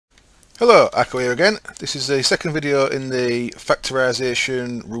Hello, Akko here again. This is the second video in the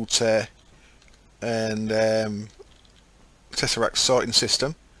Factorization Router and Tesseract Sorting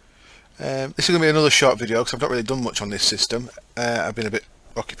System. This is going to be another short video because I've not really done much on this system. I've been a bit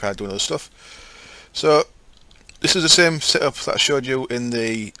occupied doing other stuff. So this is the same setup that I showed you in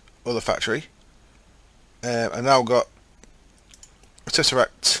the other factory. I've now got a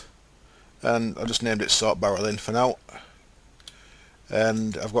Tesseract and I just named it Sort Barrel In for now.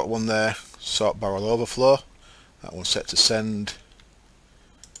 And I've got one there, Sort Barrel Overflow. That one's set to send.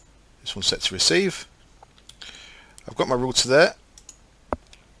 This one's set to receive. I've got my router there.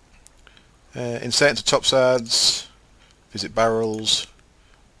 Insert into topsides, visit barrels,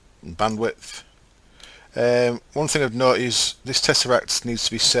 and bandwidth. One thing I've noticed, this Tesseract needs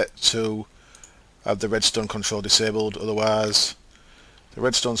to be set to have the redstone control disabled, otherwise the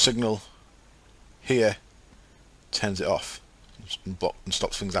redstone signal here turns it off and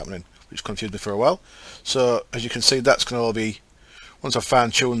stops things happening, which confused me for a while. So as you can see, that's going to all be, once I've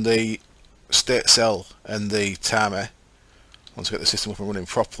fine-tuned the state cell and the timer, once I get the system up and running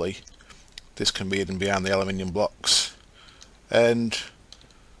properly, this can be hidden behind the aluminium blocks, and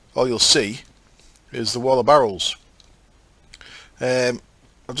all you'll see is the wall of barrels. I've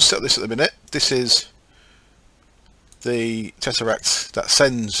just set this at the minute. This is the Tesseract that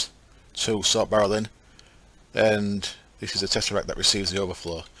sends to Sort Barrel In, and this is the Tesseract that receives the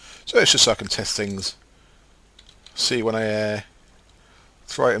overflow. So it's just so I can test things, see when I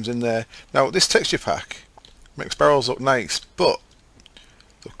throw items in there. Now this texture pack makes barrels look nice, but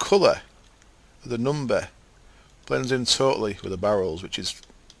the colour of the number blends in totally with the barrels, which is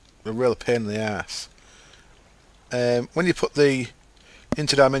a real pain in the ass. When you put the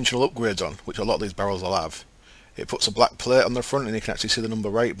interdimensional upgrades on, which a lot of these barrels will have, it puts a black plate on the front and you can actually see the number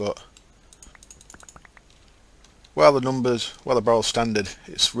right, but while the barrel's standard,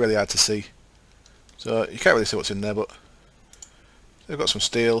 it's really hard to see. So you can't really see what's in there, but they've got some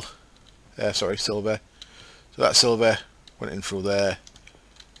silver. So that silver went in through there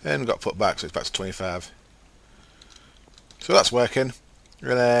and got put back, so it's back to 25. So that's working.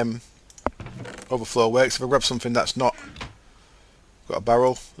 And overflow works. If I grab something that's not got a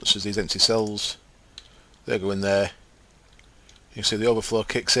barrel, such as these empty cells, they go in there. You can see the overflow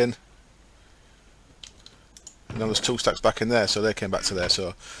kicks in. And then there's two stacks back in there, so they came back to there.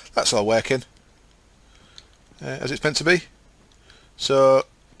 So that's all working as it's meant to be. So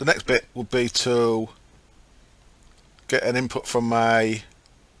the next bit would be to get an input from my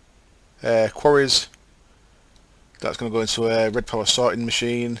quarries. That's going to go into a red power sorting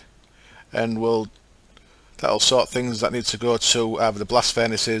machine, and that'll sort things that need to go to either the blast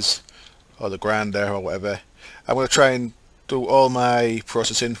furnaces or the grinder or whatever. I'm going to try and do all my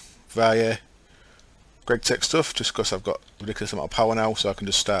processing via GregTech stuff, just because I've got a ridiculous amount of power now, so I can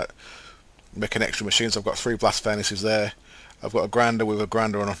just start making extra machines. I've got 3 blast furnaces there. I've got a grinder with a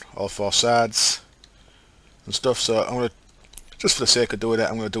grinder on all 4 sides and stuff, so I'm going to, just for the sake of doing it,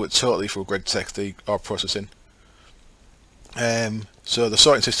 I'm going to do it totally through GregTech, the ore processing. So the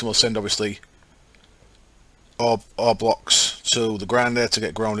sorting system will send obviously ore blocks to the grinder to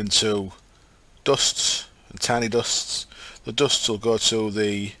get ground into dusts and tiny dusts. The dusts will go to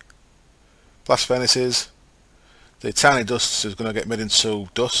the blast furnaces. The tiny dusts is going to get made into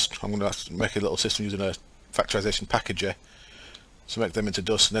dust. I'm going to have to make a little system using a factorization packager to make them into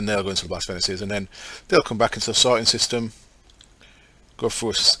dust, and then they'll go into the blast furnaces, and then they'll come back into the sorting system, go through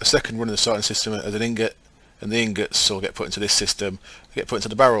a second run of the sorting system as an ingot, and the ingots will get put into this system, get put into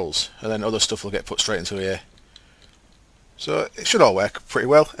the barrels, and then other stuff will get put straight into here. So it should all work pretty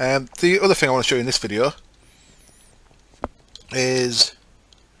well. The other thing I want to show you in this video is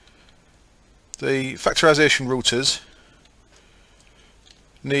the factorization routers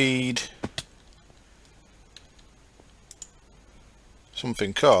need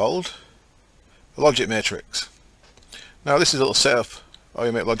something called a logic matrix. Now this is a little setup how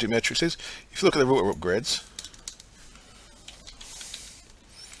you make logic matrices. If you look at the router upgrades,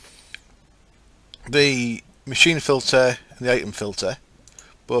 the machine filter and the item filter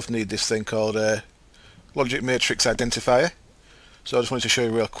both need this thing called a logic matrix identifier. So I just wanted to show you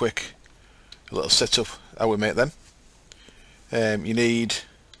real quick a little setup how we make them. You need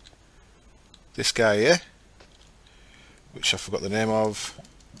this guy here, which I forgot the name of.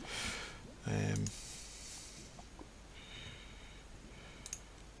 Let's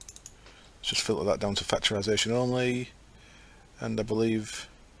just filter that down to factorization only, and I believe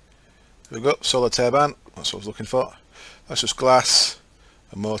there we go, solar turbine, that's what I was looking for. That's just glass,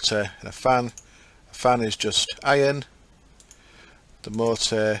 a motor and a fan. A fan is just iron. The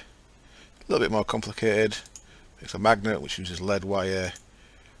motor, a little bit more complicated, it's a magnet which uses lead wire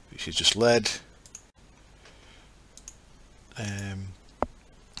which is just lead.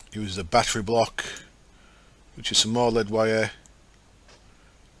 Uses a battery block, which is some more lead wire,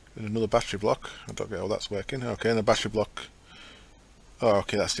 and another battery block. I don't get how that's working. Okay, and a battery block. Oh,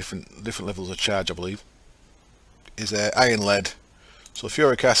 okay, that's different levels of charge, I believe. Is iron lead,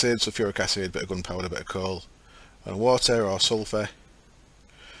 sulfuric acid, bit of gunpowder, bit of coal, and water or sulfur.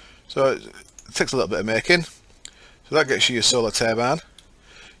 So it takes a little bit of making. So that gets you your solar turbine.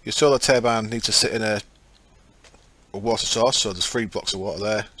 Your solar turbine needs to sit in a water source, so there's 3 blocks of water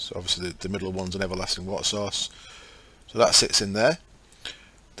there. So obviously the middle one's an everlasting water source. So that sits in there.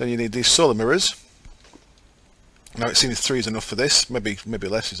 Then you need these solar mirrors. Now it seems 3 is enough for this, maybe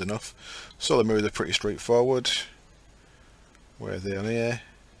less is enough. Solar mirrors are pretty straightforward. Where are they on here?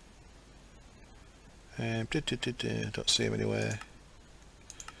 Don't see them anywhere.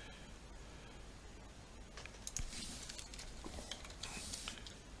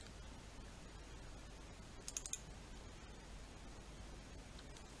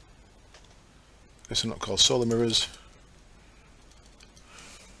 Guess they're not called solar mirrors.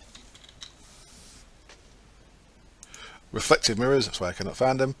 Reflective mirrors, that's why I cannot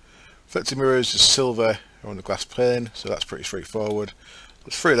find them. Reflective mirrors is silver on the glass plane, so that's pretty straightforward.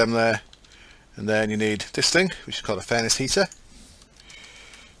 There's 3 of them there, and then you need this thing, which is called a furnace heater.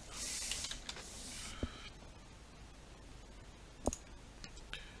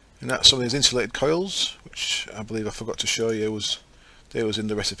 And that's some of these insulated coils, which I believe I forgot to show you was in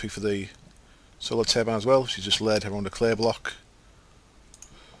the recipe for the solar turbine as well, which is just lead around a clay block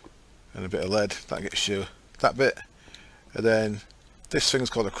and a bit of lead. That gets you that bit. And then this thing is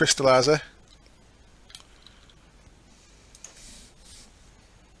called a crystallizer.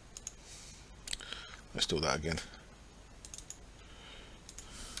 Let's do that again.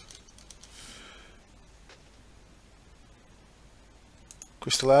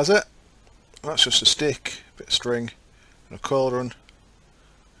 Crystallizer. That's just a stick, a bit of string, and a cauldron.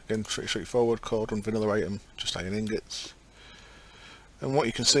 Again, pretty straightforward. Cauldron, vanilla item, just iron ingots. And what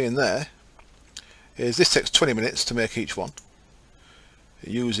you can see in there is this takes 20 minutes to make each one. It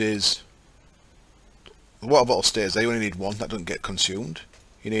uses, the water bottle stays there, you only need 1, that doesn't get consumed.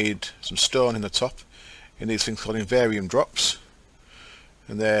 You need some stone in the top. You need things called invarium drops,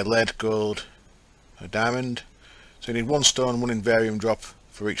 and they're lead, gold, a diamond. So you need 1 stone, 1 invarium drop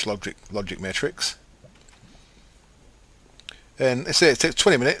for each logic matrix. And they say it takes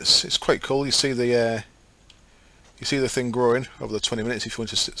 20 minutes. It's quite cool. You see the thing growing over the 20 minutes if you want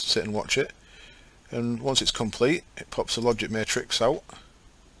to sit and watch it. And once it's complete, it pops a logic matrix out.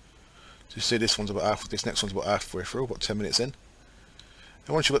 So you see this next one's about halfway through, about 10 minutes in.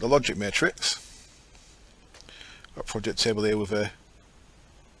 And once you've got the logic matrix, got a project table here with a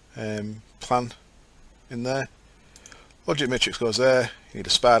plan in there. Logic matrix goes there. You need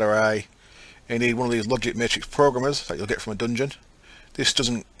a spider eye. And you need one of these logic matrix programmers that you'll get from a dungeon. This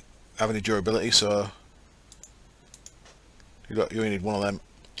doesn't have any durability, so you only need 1 of them.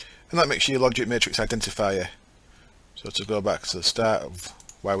 And that makes you your logic matrix identifier. So to go back to the start of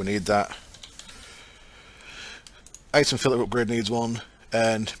why we need that, item filter upgrade needs 1,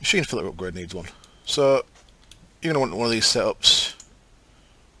 and machine filter upgrade needs 1. So you're going to want one of these setups.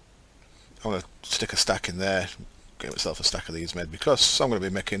 I'm going to stick a stack in there, get myself a stack of these made, because I'm going to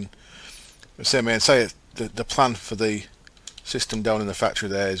be making the same way. And say the plan for the system down in the factory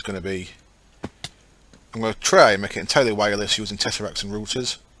there is going to be, I'm going to try and make it entirely wireless using tesseracts and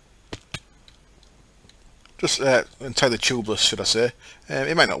routers. Just entirely tubeless, should I say.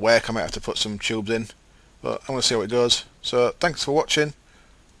 It might not work, I might have to put some tubes in, but I'm going to see how it goes. So thanks for watching,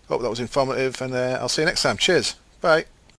 hope that was informative, and I'll see you next time. Cheers, bye.